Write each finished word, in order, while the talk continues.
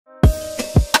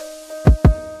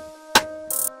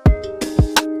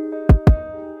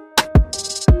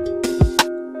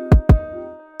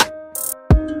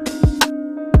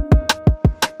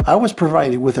I was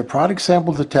provided with a product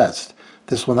sample to test.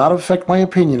 This will not affect my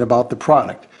opinion about the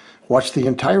product. Watch the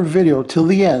entire video till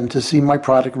the end to see my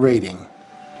product rating.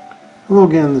 Hello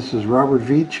again, this is Robert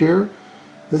Veach here.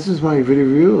 This is my video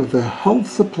review of the Health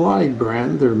Supply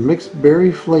brand, their mixed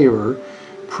berry flavor,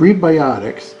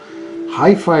 prebiotics,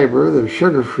 high fiber, they're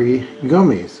sugar-free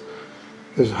gummies.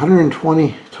 There's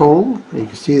 120 total. You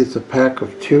can see it's a pack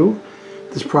of 2.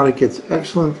 This product gets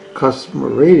excellent customer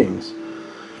ratings.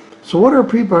 So what are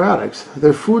prebiotics?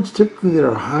 They're foods typically that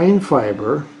are high in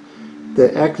fiber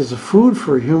that act as a food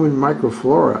for human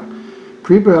microflora.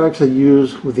 Prebiotics are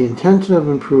used with the intention of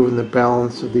improving the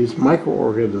balance of these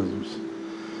microorganisms.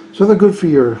 So they're good for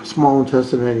your small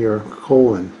intestine and your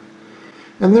colon.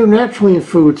 And they're naturally in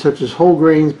foods such as whole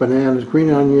grains, bananas,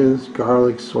 green onions,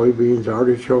 garlic, soybeans,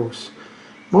 artichokes.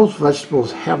 Most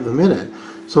vegetables have them in it.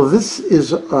 So this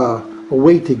is a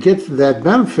way to get that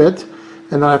benefit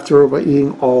and not have to worry about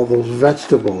eating all those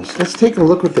vegetables. Let's take a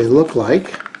look what they look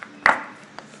like.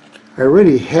 I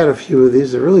already had a few of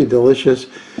these. They're really delicious.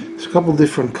 There's a couple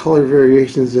different color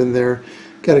variations in there.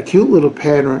 Got a cute little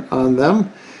pattern on them,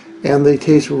 and they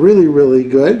taste really, really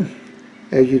good.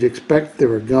 As you'd expect, they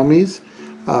were gummies.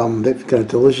 They've got a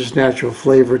delicious natural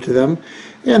flavor to them,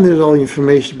 and there's all the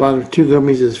information about them. 2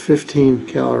 gummies is 15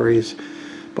 calories,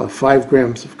 about 5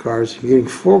 grams of carbs. You're getting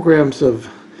 4 grams of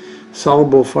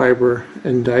soluble fiber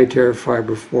and dietary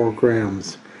fiber, 4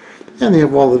 grams, and they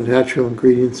have all the natural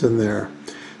ingredients in there.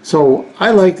 So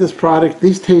I like this product.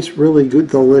 These taste really good,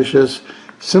 delicious,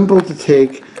 simple to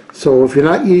take. So if you're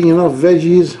not eating enough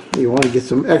veggies, you want to get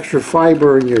some extra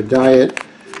fiber in your diet,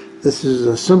 this is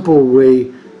a simple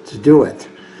way to do it.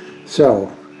 So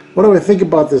what do I think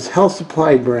about this Health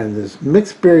Supply brand, this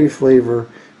mixed berry flavor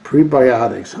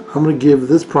prebiotics? I'm going to give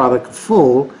this product a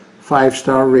full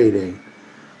 5-star rating.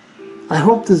 I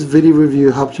hope this video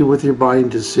review helped you with your buying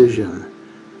decision.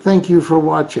 Thank you for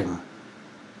watching.